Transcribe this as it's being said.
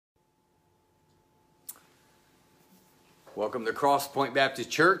Welcome to Cross Point Baptist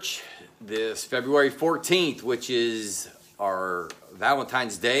Church this February 14th, which is our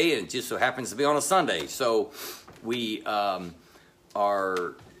Valentine's Day, and it just so happens to be on a Sunday. So we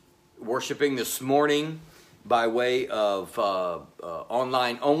are worshiping this morning by way of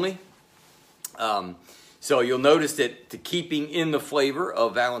online only. So you'll notice that keeping in the flavor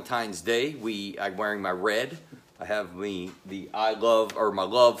of Valentine's Day, I'm wearing my red. I have the I love, or my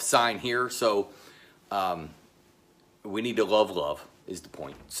love sign here. So we need to love is the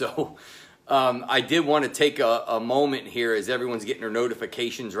point. So I did want to take a moment here as everyone's getting their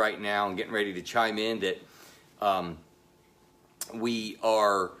notifications right now and getting ready to chime in that we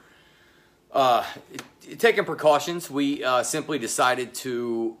are taking precautions. We simply decided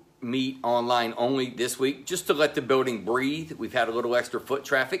to meet online only this week just to let the building breathe. We've had a little extra foot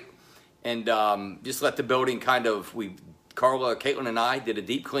traffic and just let the building Carla, Caitlin, and I did a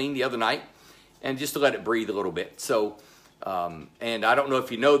deep clean the other night, and just to let it breathe a little bit. So, and I don't know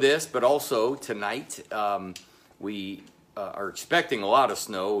if you know this, but also tonight we are expecting a lot of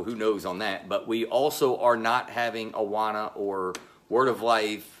snow. Who knows on that? But we also are not having Awana or Word of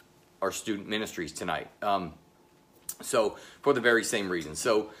Life, our student ministries tonight. So for the very same reason.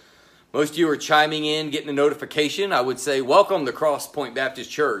 So most of you are chiming in, getting a notification. I would say welcome to Cross Point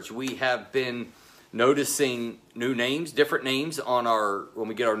Baptist Church. We have been noticing new names, different names on when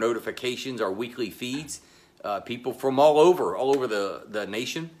we get our notifications, our weekly feeds. People from all over the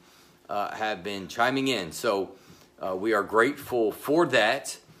nation have been chiming in. So we are grateful for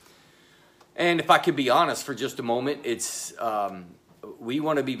that. And if I could be honest for just a moment, we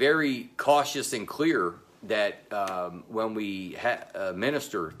want to be very cautious and clear that when we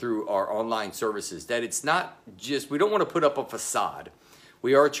minister through our online services, that it's not just, we don't want to put up a facade.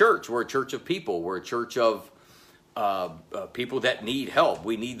 We are a church. We're a church of people. We're a church of people that need help.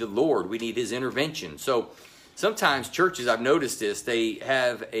 We need the Lord. We need His intervention. So sometimes churches, I've noticed this, they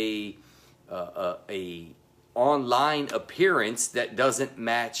have a online appearance that doesn't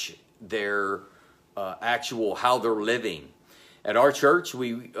match their actual how they're living. At our church,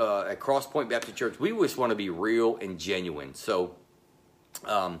 at Cross Point Baptist Church, we just want to be real and genuine. So,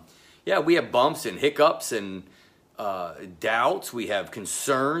 yeah, we have bumps and hiccups and doubts, we have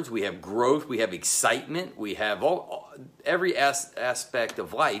concerns, we have growth, we have excitement, we have every aspect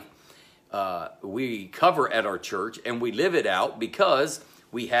of life we cover at our church, and we live it out because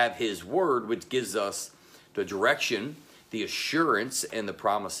we have His Word, which gives us the direction, the assurance, and the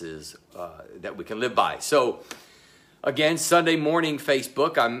promises that we can live by. So again, Sunday morning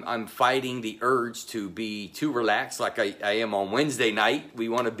Facebook, I'm fighting the urge to be too relaxed like I am on Wednesday night. We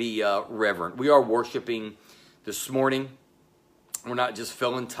want to be reverent. We are worshiping this morning. We're not just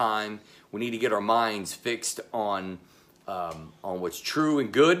filling time. We need to get our minds fixed on what's true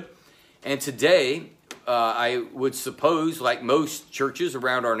and good. And today, I would suppose, like most churches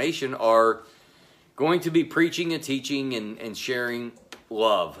around our nation, are going to be preaching and teaching and sharing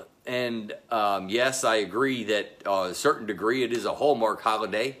love. And yes, I agree that a certain degree it is a Hallmark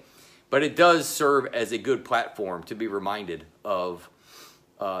holiday, but it does serve as a good platform to be reminded of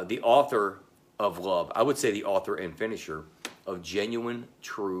the author of love. I would say the author and finisher of genuine,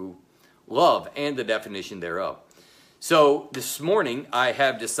 true love and the definition thereof. So this morning, I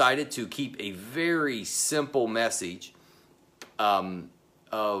have decided to keep a very simple message of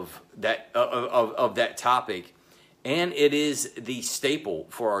that topic, and it is the staple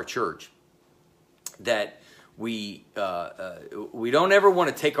for our church that we don't ever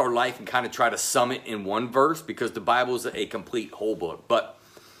want to take our life and kind of try to sum it in one verse, because the Bible is a complete whole book. But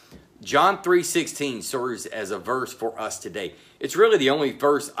John 3:16 serves as a verse for us today. It's really the only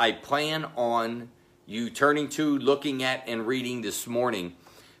verse I plan on you turning to, looking at, and reading this morning.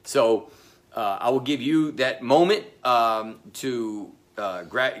 So I will give you that moment to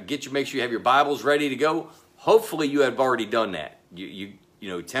make sure you have your Bibles ready to go. Hopefully you have already done that. You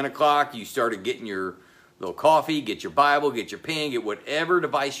know, 10 o'clock, you started getting your little coffee, get your Bible, get your pen, get whatever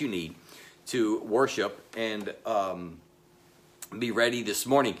device you need to worship and be ready this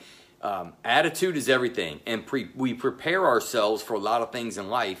morning. Attitude is everything, and we prepare ourselves for a lot of things in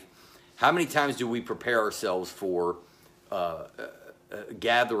life. How many times do we prepare ourselves for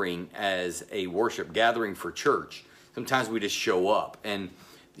gathering as a worship, gathering for church? Sometimes we just show up, and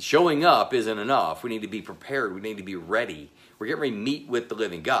showing up isn't enough. We need to be prepared. We need to be ready. We're getting ready to meet with the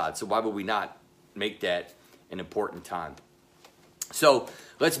living God, so why would we not make that an important time? So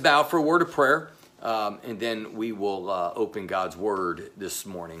let's bow for a word of prayer. And then we will open God's Word this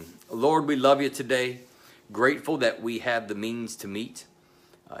morning. Lord, we love you today. Grateful that we have the means to meet.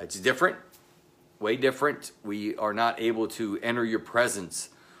 It's different, way different. We are not able to enter your presence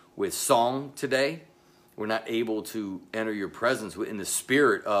with song today. we're not able to enter your presence in the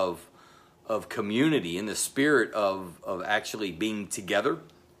spirit of community, in the spirit of actually being together.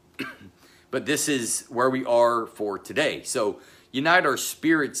 But this is where we are for today. So unite our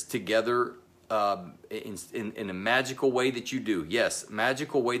spirits together in a magical way that you do. Yes,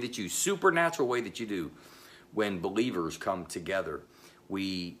 magical way that you, supernatural way that you do when believers come together.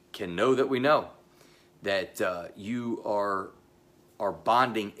 We can know that we know that you are our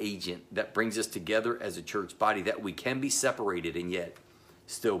bonding agent that brings us together as a church body, that we can be separated and yet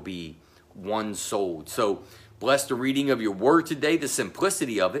still be one soul. So bless the reading of your word today, the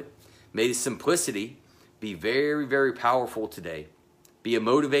simplicity of it. May the simplicity be very, very powerful today. Be a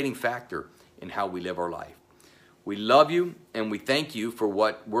motivating factor in how we live our life. We love you and we thank you for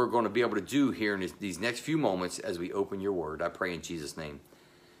what we're going to be able to do here in these next few moments as we open your word. I pray in Jesus' name.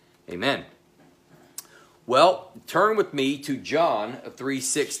 Amen. Well, turn with me to John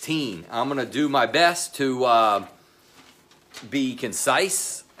 3:16. I'm going to do my best to be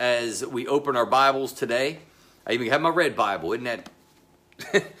concise as we open our Bibles today. I even have my red Bible. Isn't that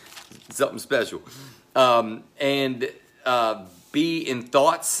something special? And be in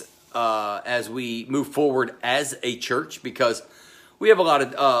thoughts as we move forward as a church, because we have a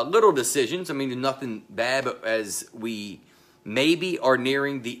lot of little decisions. I mean, nothing bad, but as we maybe are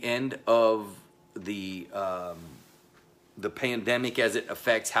nearing the end of the pandemic as it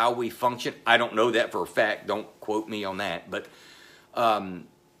affects how we function. I don't know that for a fact. Don't quote me on that. But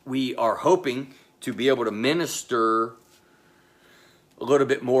we are hoping to be able to minister a little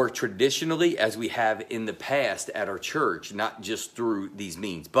bit more traditionally as we have in the past at our church, not just through these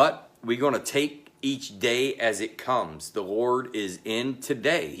means. But we're going to take each day as it comes. The Lord is in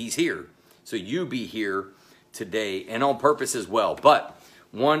today. He's here. So you be here today and on purpose as well. But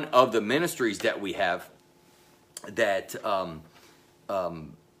one of the ministries that we have that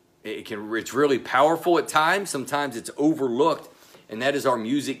it's really powerful at times. Sometimes it's overlooked, and that is our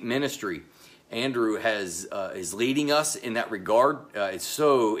music ministry. Andrew is leading us in that regard. It's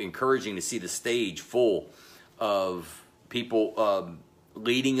so encouraging to see the stage full of people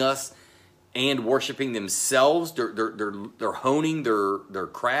leading us and worshiping themselves. They're honing their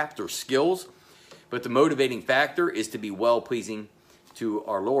craft, their skills. But the motivating factor is to be well-pleasing to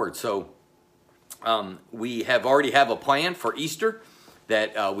our Lord. So we already have a plan for Easter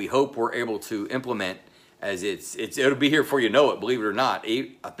that we hope we're able to implement, as it'll be here before you know it, believe it or not.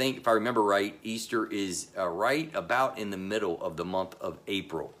 I think, if I remember right, Easter is right about in the middle of the month of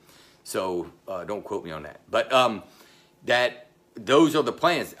April. So don't quote me on that. But those are the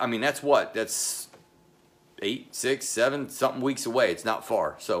plans. I mean, that's 8, 6, 7 something weeks away. It's not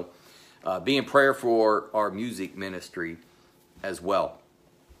far. So be in prayer for our music ministry as well.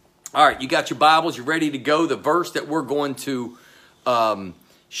 All right, you got your Bibles, you're ready to go. The verse that we're going to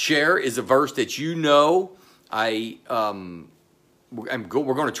share is a verse that you know. We're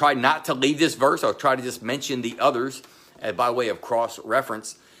going to try not to leave this verse. I'll try to just mention the others by way of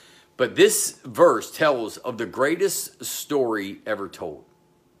cross-reference. But this verse tells of the greatest story ever told.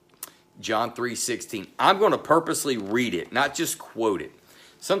 John 3:16. I'm going to purposely read it, not just quote it.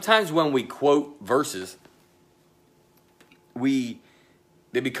 Sometimes when we quote verses,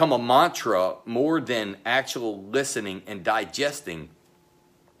 they become a mantra more than actual listening and digesting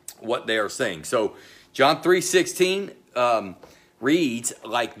what they are saying. So John 3:16 reads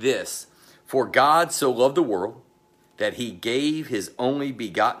like this: For God so loved the world that he gave his only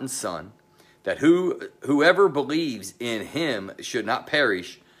begotten Son, that whoever believes in him should not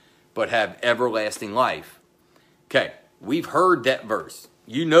perish, but have everlasting life. Okay, we've heard that verse.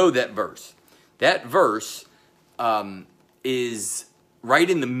 You know that verse. That verse is right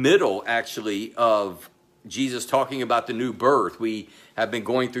in the middle, actually, of Jesus talking about the new birth. We have been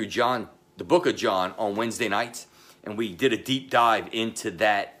going through John, the book of John, on Wednesday nights, and we did a deep dive into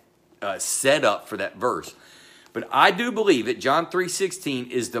that setup for that verse. But I do believe that John 3:16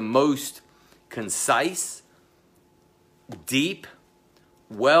 is the most concise, deep,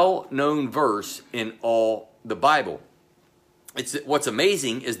 well-known verse in all the Bible. What's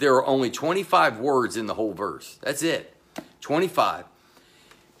amazing is there are only 25 words in the whole verse. That's it. 25.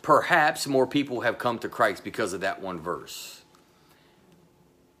 Perhaps more people have come to Christ because of that one verse.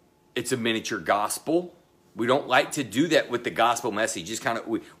 It's a miniature gospel. We don't like to do that with the gospel message. Just kind of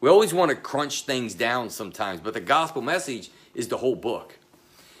we always want to crunch things down sometimes, but the gospel message is the whole book.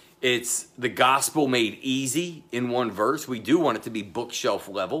 It's the gospel made easy in one verse. We do want it to be bookshelf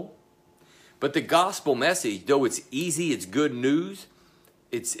level. But the gospel message, though it's easy, it's good news,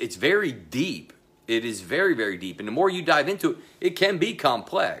 it's very deep. It is very, very deep. And the more you dive into it, it can be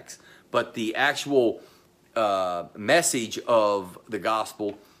complex. But the actual message of the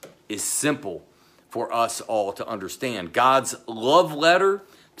gospel is simple for us all to understand. God's love letter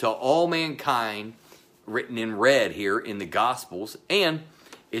to all mankind, written in red here in the Gospels. And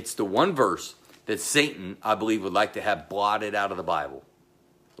it's the one verse that Satan, I believe, would like to have blotted out of the Bible.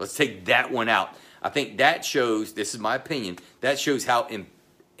 Let's take that one out. I think that shows, this is my opinion, that shows how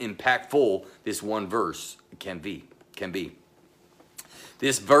impactful this one verse can be.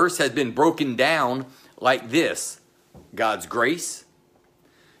 This verse has been broken down like this: God's grace,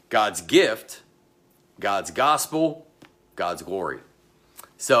 God's gift, God's gospel, God's glory.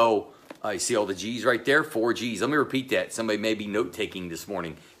 So you see all the G's right there? 4 G's. Let me repeat that. Somebody may be note-taking this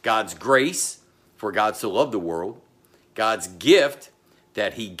morning. God's grace, for God so loved the world. God's gift,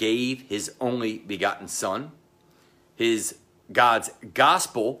 that he gave his only begotten Son. God's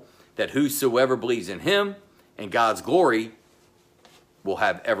gospel, that whosoever believes in him. And God's glory will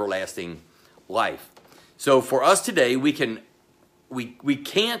have everlasting life. So for us today, we can't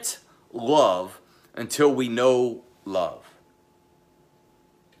love until we know love.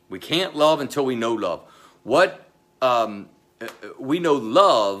 We can't love until we know love. We know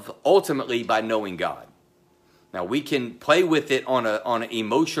love ultimately by knowing God. Now we can play with it on an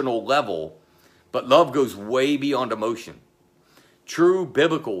emotional level, but love goes way beyond emotion. True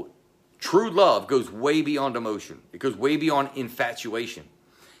love goes way beyond emotion. It goes way beyond infatuation.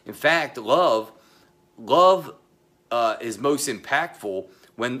 In fact, love is most impactful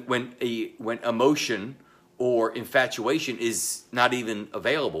when emotion or infatuation is not even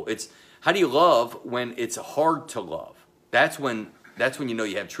available. It's how do you love when it's hard to love? That's when you know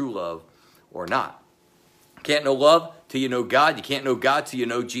you have true love or not. You can't know love till you know God. You can't know God till you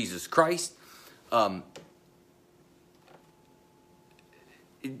know Jesus Christ.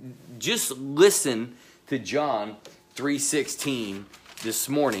 Just listen to John 3:16 this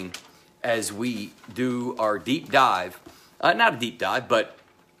morning as we do our deep dive. Not a deep dive, but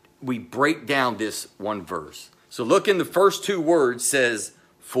we break down this one verse. So look in the first 2 words, says,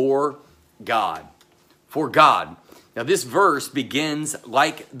 for God. For God. Now this verse begins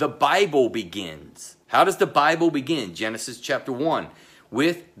like the Bible begins. How does the Bible begin? Genesis chapter 1,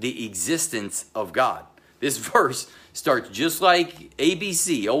 with the existence of God. This verse starts just like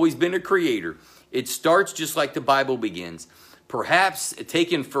ABC, always been a creator. It starts just like the Bible begins. Perhaps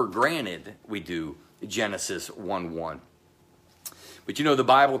taken for granted, we do, Genesis 1:1. But you know, the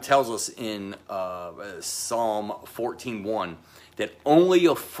Bible tells us in Psalm 14:1 that only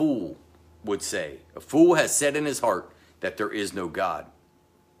a fool would say, a fool has said in his heart that there is no God.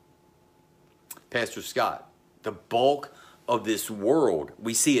 Pastor Scott, the bulk of this world,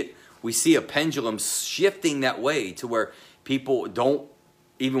 we see a pendulum shifting that way to where people don't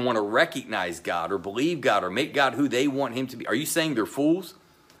even want to recognize God or believe God or make God who they want him to be. Are you saying they're fools?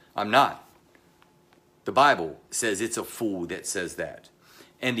 I'm not. The Bible says it's a fool that says that.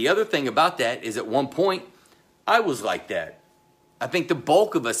 And the other thing about that is at one point, I was like that. I think the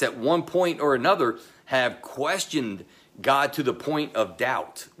bulk of us at one point or another have questioned God to the point of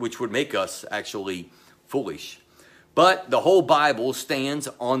doubt, which would make us actually foolish. But the whole Bible stands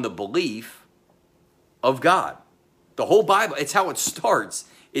on the belief of God. The whole Bible, it's how it starts.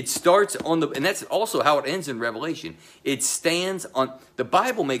 It starts on and that's also how it ends in Revelation. It stands on, the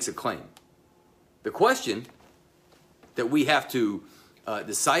Bible makes a claim. The question that we have to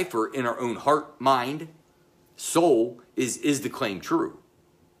decipher in our own heart, mind, soul, is the claim true?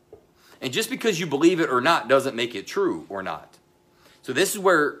 And just because you believe it or not doesn't make it true or not. So this is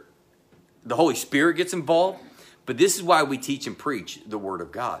where the Holy Spirit gets involved. But this is why we teach and preach the Word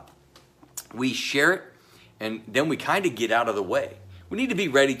of God. We share it, and then we kind of get out of the way. We need to be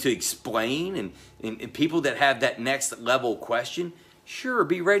ready to explain, and people that have that next level question, sure,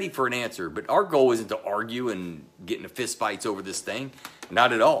 be ready for an answer. But our goal isn't to argue and get into fist fights over this thing.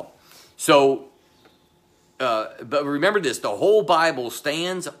 Not at all. So, but remember this, the whole Bible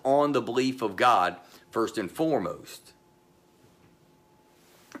stands on the belief of God first and foremost.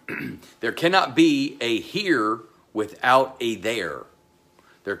 There cannot be a here without a there.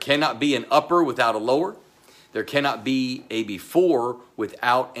 There cannot be an upper without a lower. There cannot be a before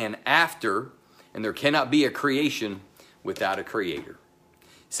without an after. And there cannot be a creation without a creator.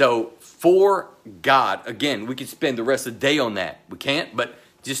 So for God, again, we could spend the rest of the day on that. We can't, but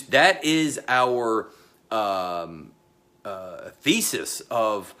just that is our thesis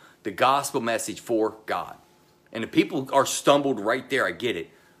of the gospel message for God. And if people are stumbled right there, I get it.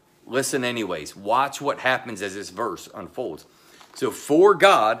 Listen anyways. Watch what happens as this verse unfolds. So for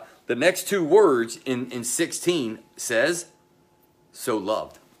God, the next 2 words in 16 says, so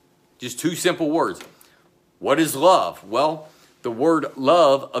loved. Just 2 simple words. What is love? Well, the word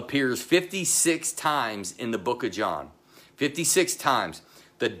love appears 56 times in the book of John. 56 times.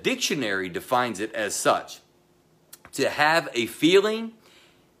 The dictionary defines it as such: to have a feeling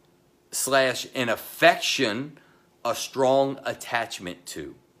 / an affection, a strong attachment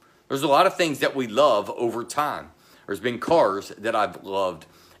to. There's a lot of things that we love over time. There's been cars that I've loved.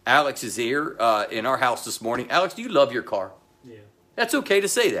 Alex is here in our house this morning. Alex, do you love your car? Yeah. That's okay to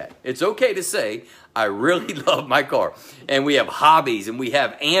say that. It's okay to say, I really love my car. And we have hobbies and we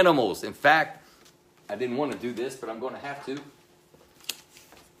have animals. In fact, I didn't want to do this, but I'm going to have to.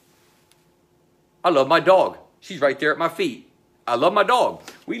 I love my dog. She's right there at my feet. I love my dog.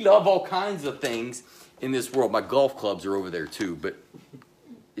 We love all kinds of things in this world. My golf clubs are over there too, but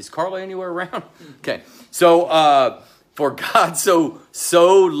is Carla anywhere around? Okay. So, for God so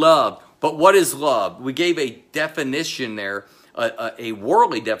loved. But what is love? We gave a definition there, a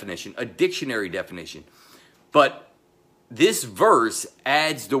worldly definition, a dictionary definition. But this verse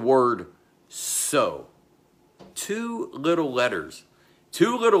adds the word so. Two little letters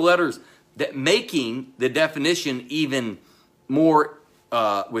that making the definition even more,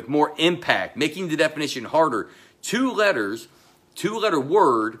 with more impact, making the definition harder. Two-letter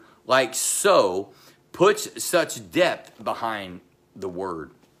word like so puts such depth behind the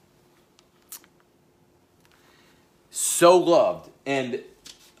word. So loved. And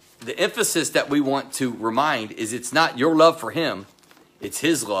the emphasis that we want to remind is it's not your love for him, it's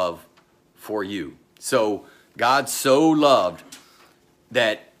his love for you. So God so loved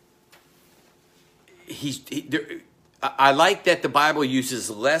that I like that the Bible uses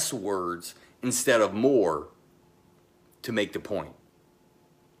less words instead of more to make the point.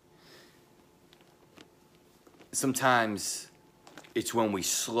 Sometimes it's when we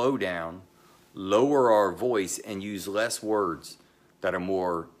slow down, lower our voice, and use less words that are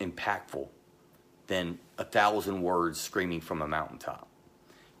more impactful than 1,000 words screaming from a mountaintop.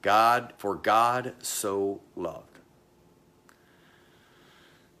 For God so loved.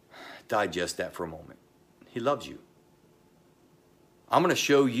 Digest that for a moment. He loves you. I'm going to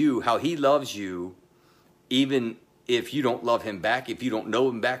show you how he loves you, even if you don't love him back, if you don't know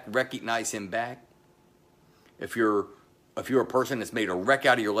him back, recognize him back. If you're a person that's made a wreck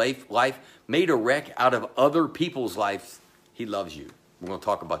out of your life, made a wreck out of other people's lives, he loves you. We're going to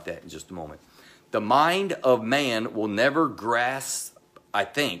talk about that in just a moment. The mind of man will never grasp, I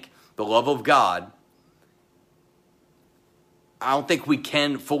think, the love of God. I don't think we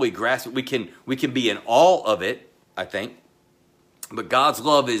can fully grasp it. We can be in awe of it, I think. But God's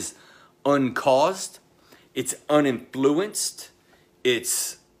love is uncaused. It's uninfluenced.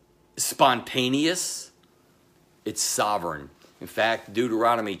 It's spontaneous. It's sovereign. In fact,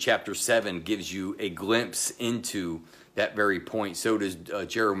 Deuteronomy chapter 7 gives you a glimpse into that very point. So does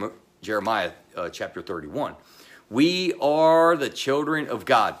Jeremiah chapter 31. We are the children of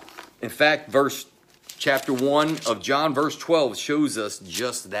God. In fact, chapter 1 of John, verse 12, shows us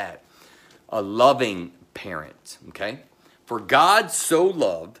just that. A loving parent, okay? For God so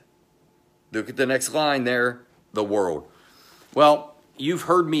loved, look at the next line there, the world. Well, you've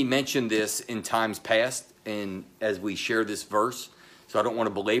heard me mention this in times past, and as we share this verse, so I don't want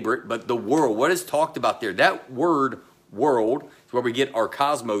to belabor it, but the world, what is talked about there? That word, world, is where we get our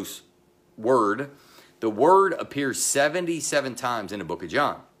cosmos word. The word appears 77 times in the book of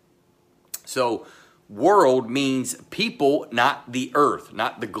John. So, world means people, not the earth,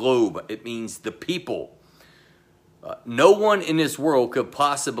 not the globe. It means the people. No one in this world could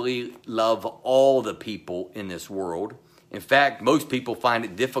possibly love all the people in this world. In fact, most people find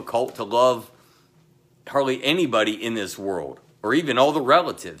it difficult to love hardly anybody in this world, or even all the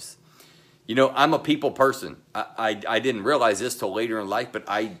relatives. You know, I'm a people person. I didn't realize this till later in life, but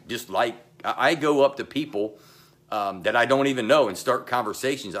I go up to people that I don't even know and start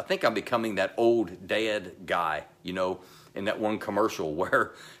conversations. I think I'm becoming that old dad guy, you know, in that one commercial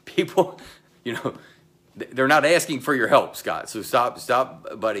where people, you know, they're not asking for your help, Scott. So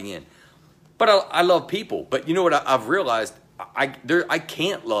stop butting in. But I love people. But you know what I've realized? I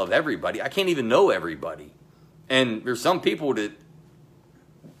can't love everybody. I can't even know everybody. And there's some people that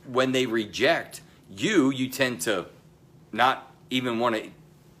when they reject you tend to not even want to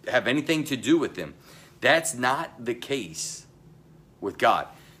have anything to do with them. That's not the case with God.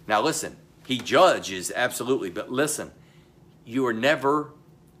 Now listen, he judges, absolutely. But listen, you are never,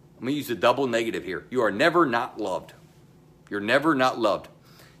 I'm going to use a double negative here. You are never not loved. You're never not loved.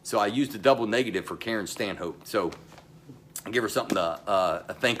 So I used the double negative for Karen Stanhope. So I'll give her something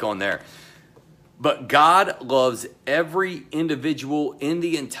to think on there. But God loves every individual in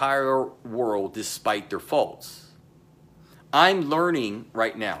the entire world despite their faults. I'm learning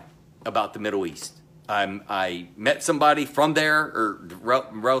right now about the Middle East. I met somebody from there, or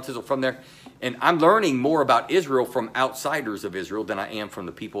relatives are from there, And I'm learning more about Israel from outsiders of Israel than I am from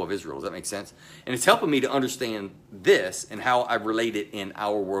the people of Israel. Does that make sense? And it's helping me to understand this and how I relate it in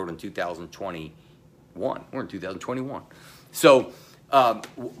our world in 2021. We're in 2021. So,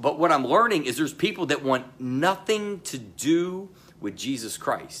 but what I'm learning is there's people that want nothing to do with Jesus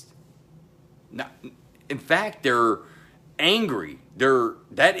Christ. Now, in fact, they're angry.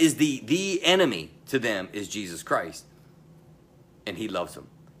 That is the enemy to them is Jesus Christ. And he loves them.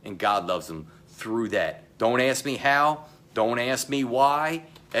 And God loves them through that. Don't ask me how. Don't ask me why.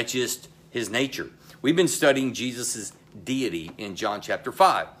 That's just his nature. We've been studying Jesus' deity in John chapter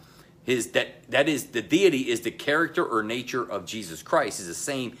 5. That is the deity is the character or nature of Jesus Christ. Is the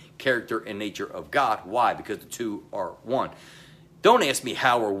same character and nature of God. Why? Because the two are one. Don't ask me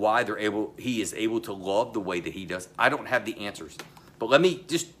how or why he is able to love the way that he does. I don't have the answers. But let me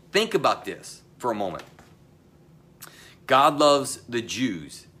just think about this for a moment. God loves the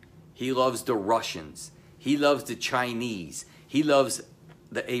Jews. He loves the Russians. He loves the Chinese. He loves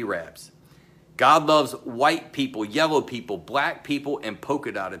the Arabs. God loves white people, yellow people, black people, and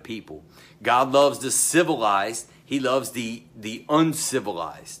polka-dotted people. God loves the civilized. He loves the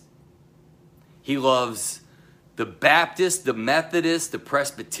uncivilized. He loves the Baptist, the Methodist, the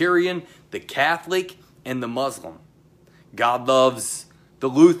Presbyterian, the Catholic, and the Muslim. God loves the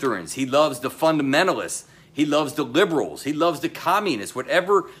Lutherans. He loves the fundamentalists. He loves the liberals. He loves the communists.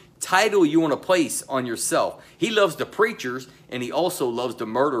 Whatever title you want to place on yourself. He loves the preachers, and he also loves the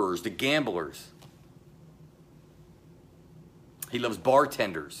murderers, the gamblers. He loves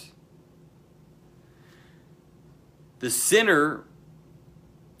bartenders. The sinner,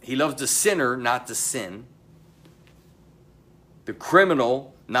 he loves the sinner, not the sin. The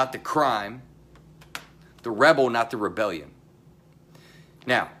criminal, not the crime. The rebel, not the rebellion.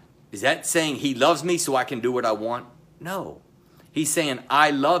 Now, is that saying he loves me so I can do what I want? No. He's saying,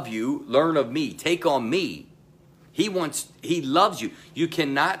 I love you, learn of me, take on me. He loves you. You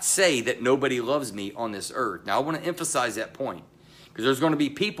cannot say that nobody loves me on this earth. Now, I want to emphasize that point. Because there's going to be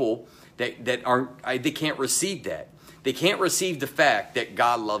people that they can't receive that. They can't receive the fact that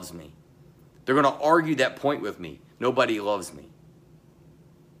God loves me. They're going to argue that point with me. Nobody loves me.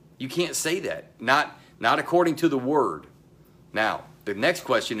 You can't say that. Not according to the word. Now, the next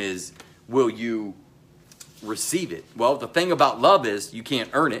question is, will you receive it? Well, the thing about love is you can't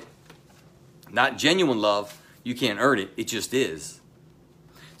earn it. Not genuine love, you can't earn it. It just is.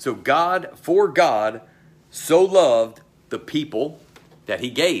 So God so loved the people that he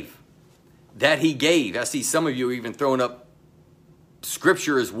gave. That he gave. I see some of you even throwing up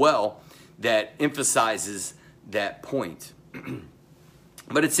scripture as well that emphasizes that point.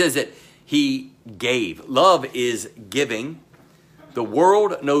 But it says that he gave. Love is giving. The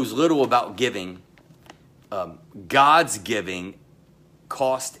world knows little about giving. God's giving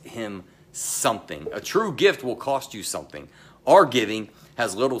cost him something. A true gift will cost you something. Our giving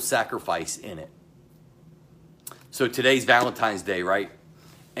has little sacrifice in it. So today's Valentine's Day, right?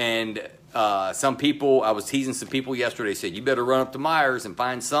 And some people, I was teasing some people yesterday, said, you better run up to Myers and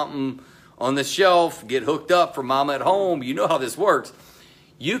find something on the shelf, get hooked up for mama at home. You know how this works.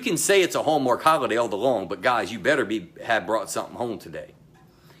 You can say it's a Hallmark holiday all along, but guys, you better have brought something home today.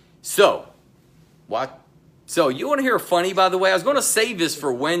 So, what? So, you want to hear a funny, by the way? I was going to save this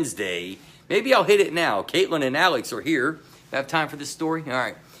for Wednesday. Maybe I'll hit it now. Caitlin and Alex are here. Have time for this story? All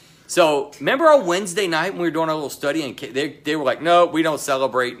right. So, remember on Wednesday night when we were doing our little study, and they were like, nope, we don't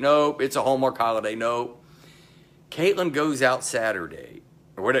celebrate. Nope, it's a Hallmark holiday. Nope. Caitlin goes out Saturday,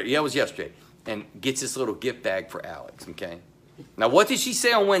 or whatever, yeah, it was yesterday, and gets this little gift bag for Alex, okay? Now, what did she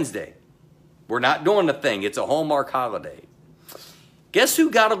say on Wednesday? We're not doing the thing. It's a Hallmark holiday. Guess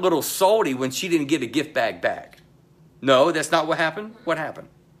who got a little salty when she didn't get a gift bag back? No, that's not what happened. What happened?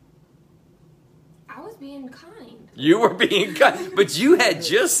 I was being kind. You were being kind. But you had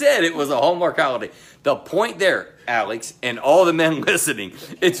just said it was a Hallmark holiday. The point there, Alex, and all the men listening,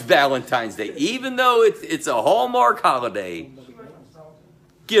 it's Valentine's Day. Even though it's a Hallmark holiday,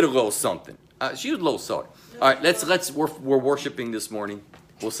 get a little something. She was a little salty. All right, we're worshiping this morning.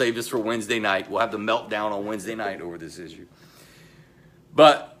 We'll save this for Wednesday night. We'll have the meltdown on Wednesday night over this issue.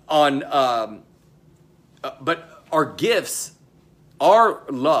 But but our gifts, our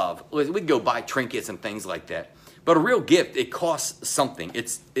love, we can go buy trinkets and things like that. But a real gift, it costs something.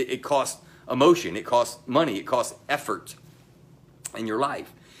 It costs emotion. It costs money. It costs effort in your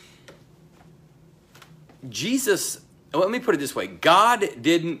life. Jesus, let me put it this way. God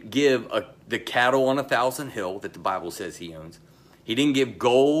didn't give the cattle on 1,000 hill that the Bible says he owns. He didn't give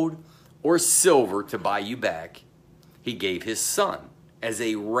gold or silver to buy you back. He gave his son as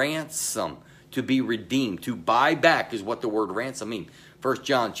a ransom to be redeemed. To buy back is what the word ransom means. 1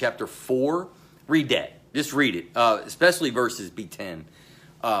 John chapter 4. Read that. Just read it, especially verses B10,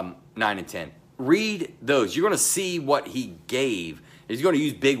 9 and 10. Read those. You're going to see what he gave. He's going to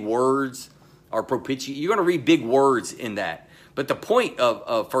use big words or propitiate. You're going to read big words in that. But the point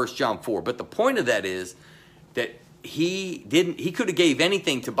of 1 John 4, but the point of that is that he could have gave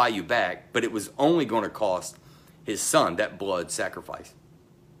anything to buy you back, but it was only going to cost his son, that blood sacrifice.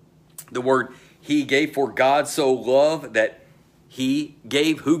 The word he gave, for God so loved that he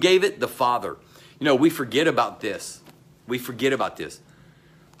gave. Who gave it? The Father. You know, we forget about this. We forget about this.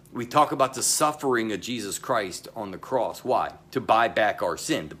 We talk about the suffering of Jesus Christ on the cross. Why? To buy back our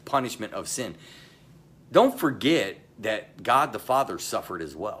sin, the punishment of sin. Don't forget that God the Father suffered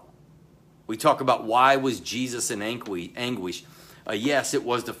as well. We talk about why was Jesus in anguish. Yes, it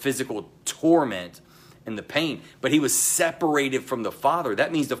was the physical torment and the pain, but he was separated from the Father.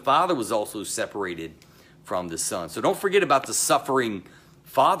 That means the Father was also separated from the Son. So don't forget about the suffering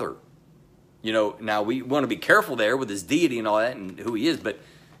Father. You know, now we want to be careful there with his deity and all that and who he is, but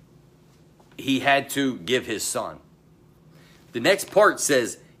he had to give his Son. The next part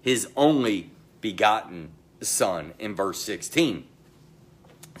says his only begotten Son in verse 16.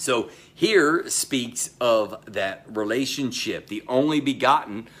 So here speaks of that relationship, the only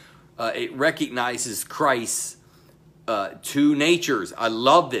begotten. It recognizes Christ's two natures. I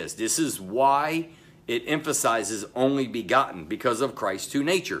love this. This is why it emphasizes only begotten, because of Christ's two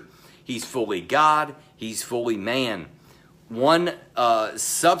nature. He's fully God. He's fully man. One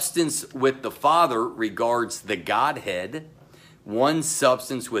substance with the Father regards the Godhead. One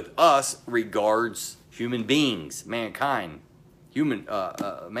substance with us regards human beings, mankind, human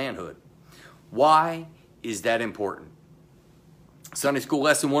manhood. Why is that important? Sunday School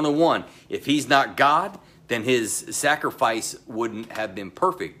Lesson 101. If he's not God, then his sacrifice wouldn't have been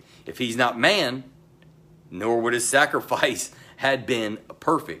perfect. If he's not man, nor would his sacrifice had been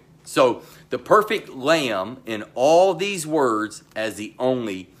perfect. So the perfect lamb in all these words as the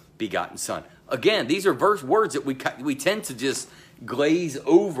only begotten Son. Again, these are words that we tend to just glaze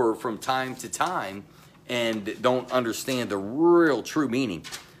over from time to time and don't understand the real true meaning.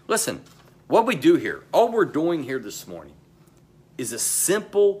 Listen, what we do here, all we're doing here this morning is a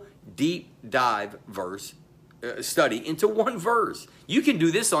simple deep dive study into one verse. You can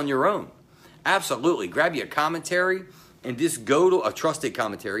do this on your own. Absolutely. Grab you a commentary and just go to a trusted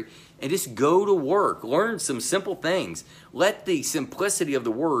commentary and just go to work. Learn some simple things. Let the simplicity of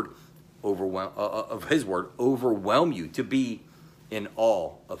the word overwhelm you to be in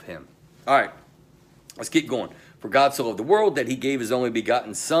awe of him. All right, let's keep going. For God so loved the world that he gave his only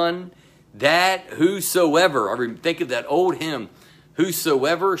begotten Son, that whosoever, think of that old hymn,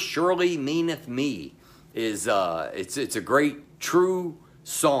 whosoever surely meaneth me, is it's a great true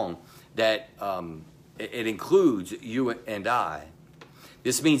song that it includes you and I.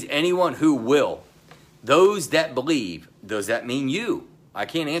 This means anyone who will. Those that believe. Does that mean you? I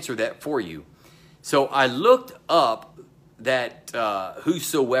can't answer that for you. So I looked up that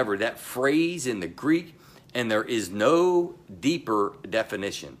whosoever, that phrase in the Greek, and there is no deeper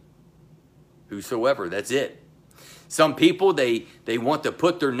definition. Whosoever, that's it. Some people, they want to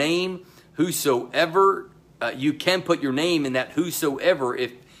put their name, whosoever. You can put your name in that whosoever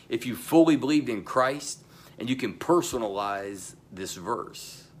if you fully believed in Christ, and you can personalize this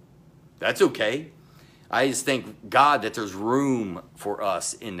verse. That's okay. I just thank God that there's room for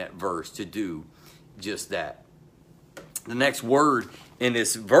us in that verse to do just that. The next word in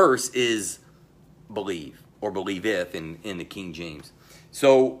this verse is believe, or believeth in the King James.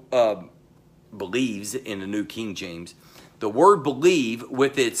 So, believes in the New King James. The word believe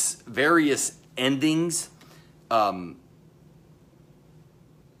with its various endings,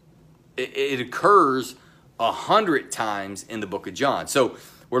 it occurs 100 times in the book of John. So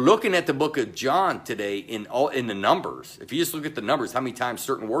we're looking at the book of John today in the numbers. If you just look at the numbers, how many times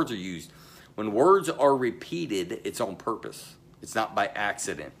certain words are used. When words are repeated, it's on purpose. It's not by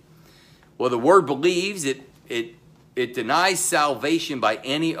accident. Well, the word believes, it denies salvation by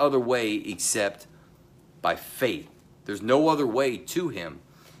any other way except by faith. There's no other way to him.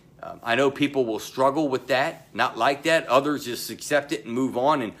 I know people will struggle with that, not like that. Others just accept it and move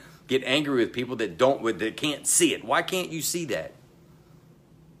on and get angry with people that can't see it. Why can't you see that?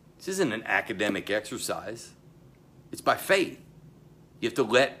 This isn't an academic exercise. It's by faith. You have to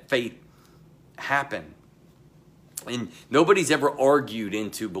let faith happen. And nobody's ever argued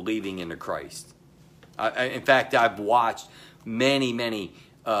into believing in Christ. In fact, I've watched many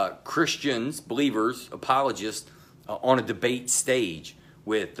Christians, believers, apologists on a debate stage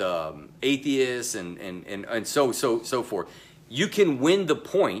with atheists and so forth. You can win the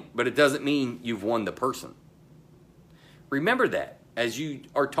point, but it doesn't mean you've won the person. Remember that. as you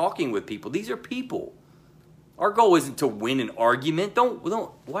are talking with people. These are people. Our goal isn't to win an argument.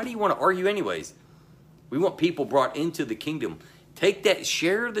 Why do you want to argue anyways? We want people brought into the kingdom. Take that,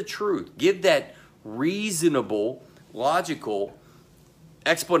 share the truth. Give that reasonable, logical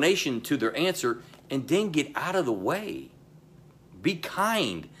explanation to their answer, and then get out of the way. Be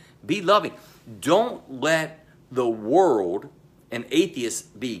kind. Be loving. Don't let the world and atheists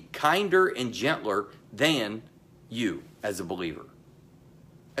be kinder and gentler than you as a believer.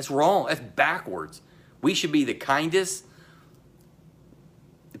 That's wrong. That's backwards. We should be the kindest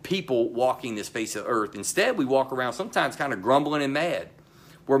people walking this face of earth. Instead, we walk around sometimes kind of grumbling and mad.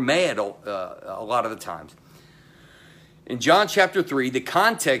 We're mad a lot of the times. In John chapter 3, the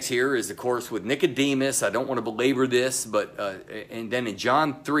context here is, of course, with Nicodemus. I don't want to belabor this, but and then in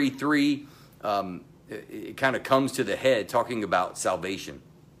John 3:3, it kind of comes to the head talking about salvation.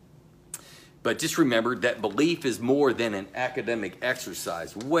 But just remember that belief is more than an academic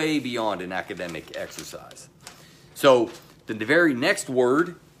exercise, way beyond an academic exercise. So the very next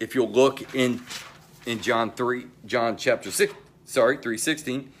word, if you'll look in John chapter 6,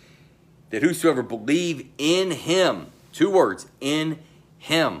 3:16, that whosoever believe in him, 2 words, in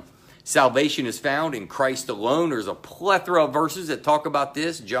him. Salvation is found in Christ alone. There's a plethora of verses that talk about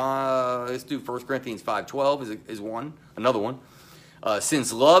this. Let's do 1 Corinthians 5:12 is one, another one.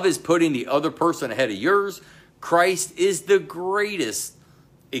 Since love is putting the other person ahead of yours, Christ is the greatest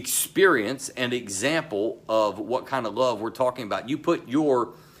experience and example of what kind of love we're talking about. You put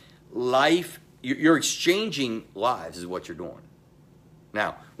your life, you're exchanging lives is what you're doing.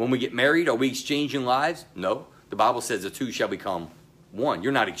 Now, when we get married, are we exchanging lives? No. The Bible says the two shall become one.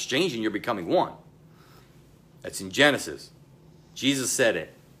 You're not exchanging, you're becoming one. That's in Genesis. Jesus said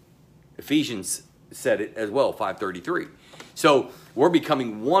it. Ephesians said it as well, 5:33. So we're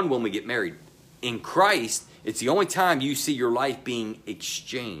becoming one when we get married. In Christ, it's the only time you see your life being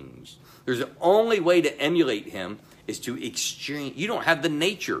exchanged. There's the only way to emulate him is to exchange. You don't have the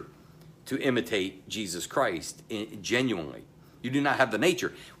nature to imitate Jesus Christ genuinely. You do not have the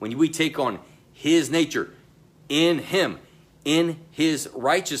nature. When we take on his nature in him, in his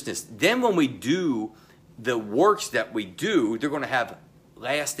righteousness, then when we do the works that we do, they're going to have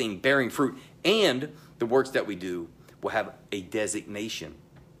lasting, bearing fruit. And the works that we do will have a designation.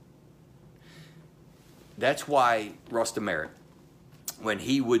 That's why Russ Demerit, when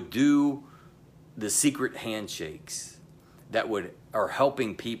he would do the secret handshakes that are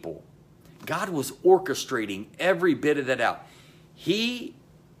helping people, God was orchestrating every bit of that out. He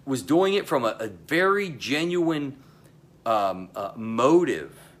was doing it from a very genuine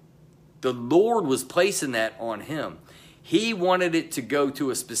motive. The Lord was placing that on him. He wanted it to go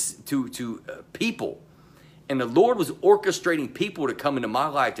to people. And the Lord was orchestrating people to come into my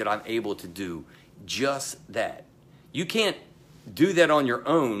life that I'm able to do just that. You can't do that on your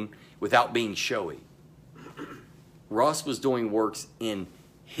own without being showy. Russ was doing works in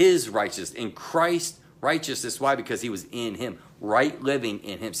his righteousness, in Christ's righteousness. Why? Because he was in him, right living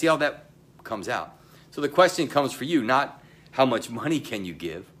in him. See how that comes out? So the question comes for you, not how much money can you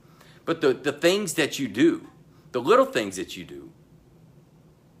give, but the things that you do, the little things that you do.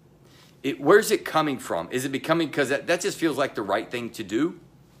 Where's it coming from? Is it becoming because that just feels like the right thing to do?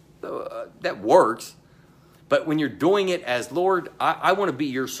 That works. But when you're doing it as, Lord, I want to be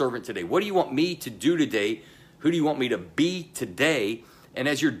your servant today. What do you want me to do today? Who do you want me to be today? And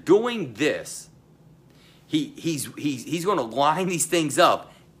as you're doing this, he's going to line these things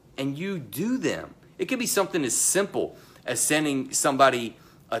up and you do them. It could be something as simple as sending somebody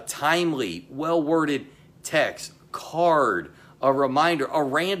a timely, well-worded text, card, a reminder, a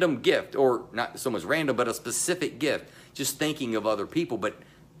random gift, or not so much random, but a specific gift, just thinking of other people, but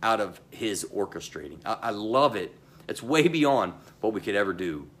out of his orchestrating. I love it. It's way beyond what we could ever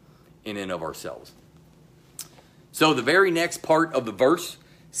do in and of ourselves. So the very next part of the verse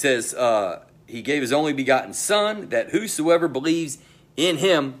says, he gave his only begotten son, that whosoever believes in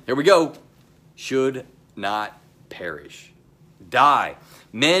him, here we go, should not perish, die.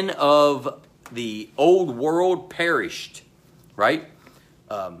 Men of the old world perished, right?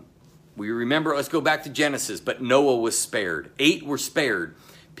 We remember, let's go back to Genesis, but Noah was spared. 8 were spared.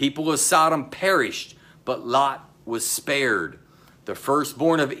 People of Sodom perished, but Lot was spared. The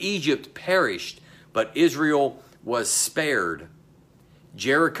firstborn of Egypt perished, but Israel was spared.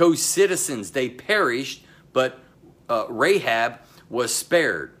 Jericho's citizens, they perished, but Rahab was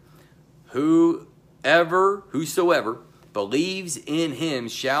spared. Whosoever believes in him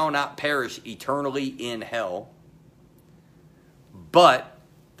shall not perish eternally in hell, but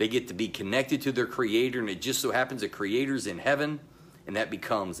they get to be connected to their Creator, and it just so happens the Creator's in heaven, and that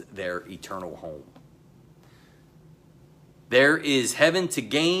becomes their eternal home. There is heaven to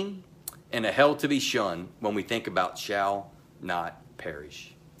gain and a hell to be shunned when we think about shall not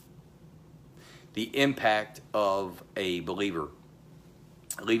perish. The impact of a believer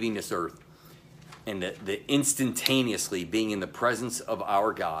leaving this earth and the instantaneously being in the presence of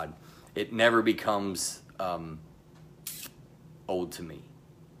our God, it never becomes old to me.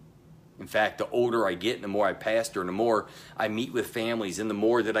 In fact, the older I get and the more I pastor and the more I meet with families and the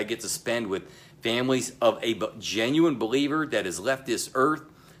more that I get to spend with families of a genuine believer that has left this earth,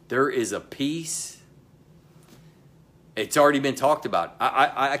 there is a peace. It's already been talked about.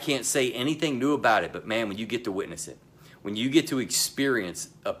 I can't say anything new about it, but man, when you get to witness it, when you get to experience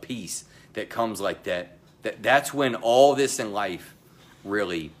a peace that comes like that, that's when all this in life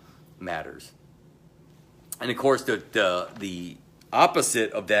really matters. And of course, the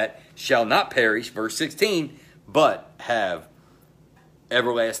opposite of that shall not perish, verse 16, but have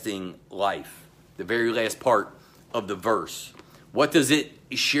everlasting life. The very last part of the verse. What does it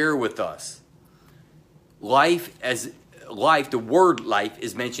share with us? Life, the word life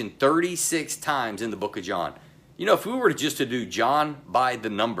is mentioned 36 times in the book of John. You know, if we were just to do John by the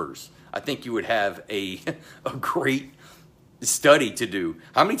numbers, I think you would have a great study to do.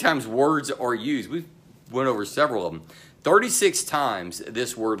 How many times words are used? We went over several of them. 36 times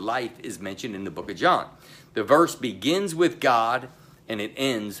this word life is mentioned in the book of John. The verse begins with God and it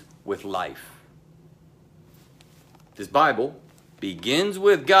ends with life. This Bible begins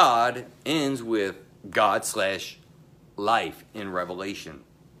with God, ends with God/life in Revelation.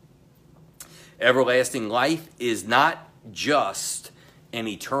 Everlasting life is not just an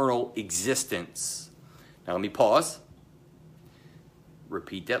eternal existence. Now let me pause,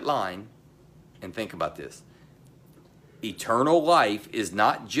 repeat that line, and think about this. Eternal life is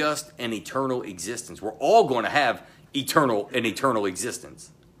not just an eternal existence. We're all going to have an eternal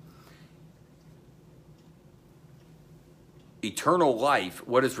existence. Eternal life,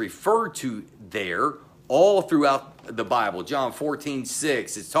 what is referred to there all throughout the Bible, John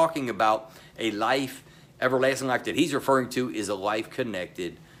 14:6, it's talking about a life, everlasting life that he's referring to is a life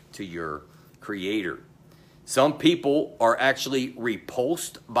connected to your Creator. Some people are actually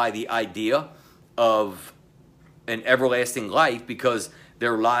repulsed by the idea of an everlasting life because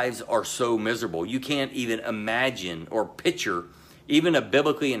their lives are so miserable. You can't even imagine or picture, even a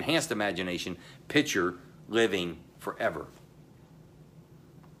biblically enhanced imagination, picture living forever.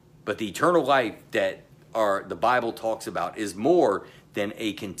 But the eternal life that the Bible talks about is more than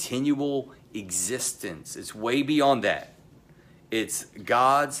a continual existence. It's way beyond that. It's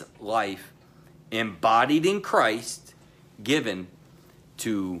God's life embodied in Christ, given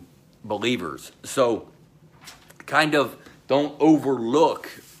to believers. So kind of don't overlook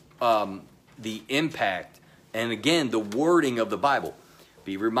the impact and again the wording of the Bible.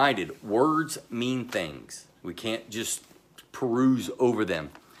 Be reminded, words mean things. We can't just peruse over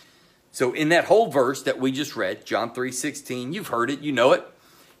them. So in that whole verse that we just read, John 3:16, you've heard it, you know it.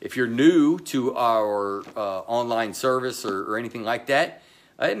 If you're new to our online service or anything like that,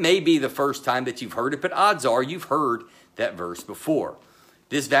 it may be the first time that you've heard it, but odds are you've heard that verse before.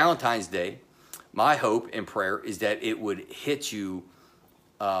 This Valentine's Day, my hope and prayer is that it would hit you,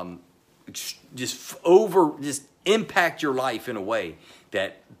 just impact your life in a way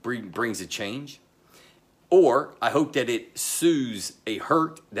that brings a change. Or I hope that it soothes a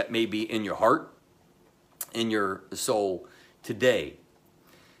hurt that may be in your heart, in your soul today.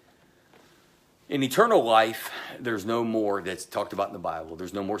 In eternal life, there's no more that's talked about in the Bible.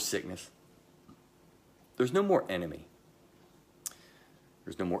 There's no more sickness. There's no more enemy.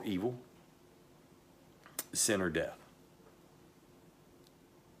 There's no more evil, sin, or death.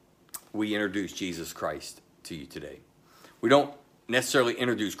 We introduce Jesus Christ to you today. We don't necessarily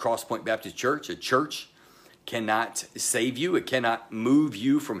introduce Crosspoint Baptist Church. A church cannot save you. It cannot move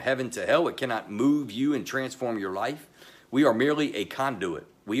you from heaven to hell. It cannot move you and transform your life. We are merely a conduit.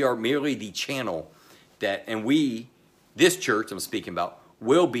 We are merely the channel that, and this church I'm speaking about,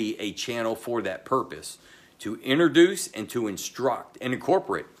 will be a channel for that purpose, to introduce and to instruct and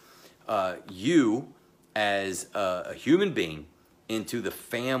incorporate you as a human being into the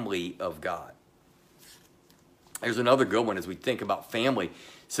family of God. There's another good one as we think about family.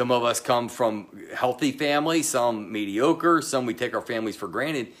 Some of us come from healthy families, some mediocre, some we take our families for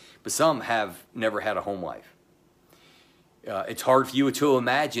granted, but some have never had a home life. It's hard for you to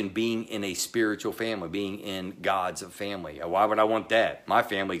imagine being in a spiritual family, being in God's family. Why would I want that? My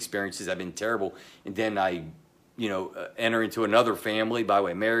family experiences have been terrible, and then I, enter into another family by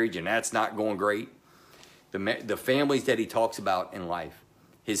way of marriage, and that's not going great. The families that he talks about in life,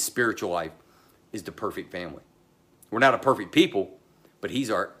 his spiritual life, is the perfect family. We're not a perfect people, but he's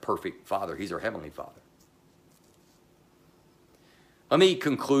our perfect Father. He's our Heavenly Father. Let me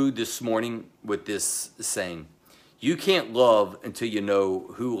conclude this morning with this saying. You can't love until you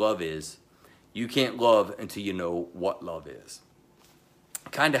know who love is. You can't love until you know what love is.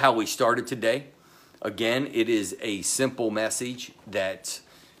 Kind of how we started today. Again, it is a simple message that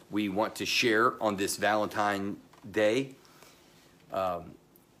we want to share on this Valentine's Day.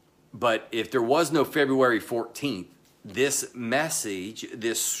 But if there was no February 14th, this message,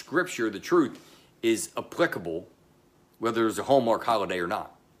 this scripture, the truth, is applicable whether it's a Hallmark holiday or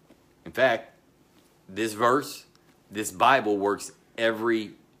not. In fact, this verse, this Bible works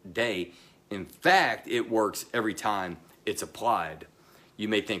every day. In fact, it works every time it's applied. You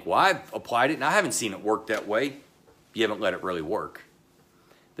may think, well, I've applied it and I haven't seen it work that way. You haven't let it really work.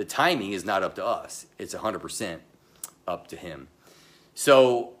 The timing is not up to us. It's 100% up to Him.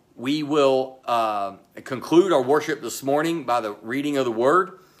 So we will conclude our worship this morning by the reading of the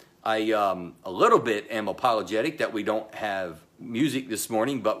Word. I a little bit am apologetic that we don't have music this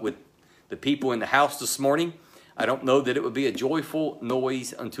morning, but with the people in the house this morning, I don't know that it would be a joyful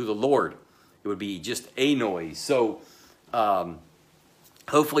noise unto the Lord. It would be just a noise. So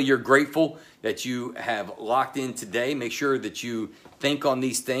hopefully you're grateful that you have locked in today. Make sure that you think on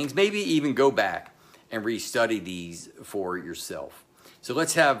these things. Maybe even go back and restudy these for yourself. So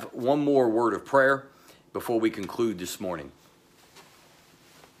let's have one more word of prayer before we conclude this morning.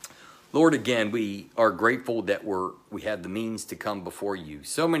 Lord, again, we are grateful that we have the means to come before you.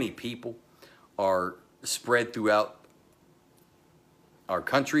 So many people are spread throughout our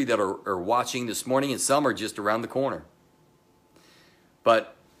country that are watching this morning, and some are just around the corner.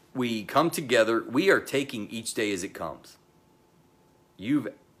 But we come together. We are taking each day as it comes.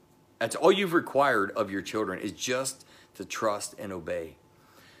 That's all you've required of your children is just to trust and obey.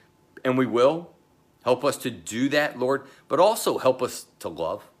 And we will. Help us to do that, Lord, but also help us to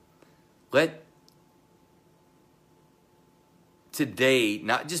love. Let today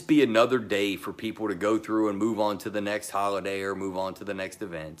not just be another day for people to go through and move on to the next holiday or move on to the next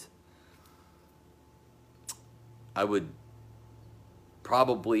event. I would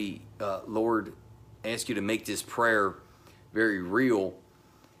probably, Lord, ask you to make this prayer very real,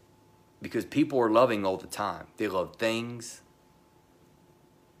 because people are loving all the time. They love things.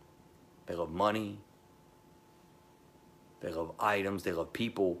 They love money. They love items. They love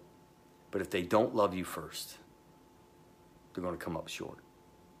people. But if they don't love you first, they're going to come up short.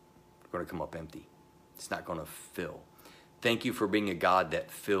 They're going to come up empty. It's not going to fill. Thank you for being a God that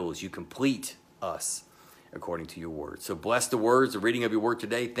fills. You complete us according to your word. So bless the words, the reading of your word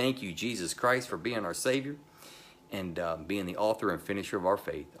today. Thank you, Jesus Christ, for being our Savior and being the author and finisher of our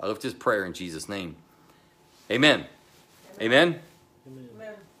faith. I lift this prayer in Jesus' name. Amen. Amen. Amen.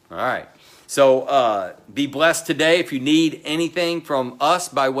 Amen. All right. So be blessed today. If you need anything from us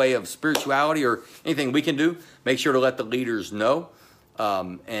by way of spirituality or anything we can do, make sure to let the leaders know.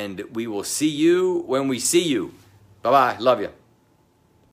 And we will see you when we see you. Bye-bye. Love you.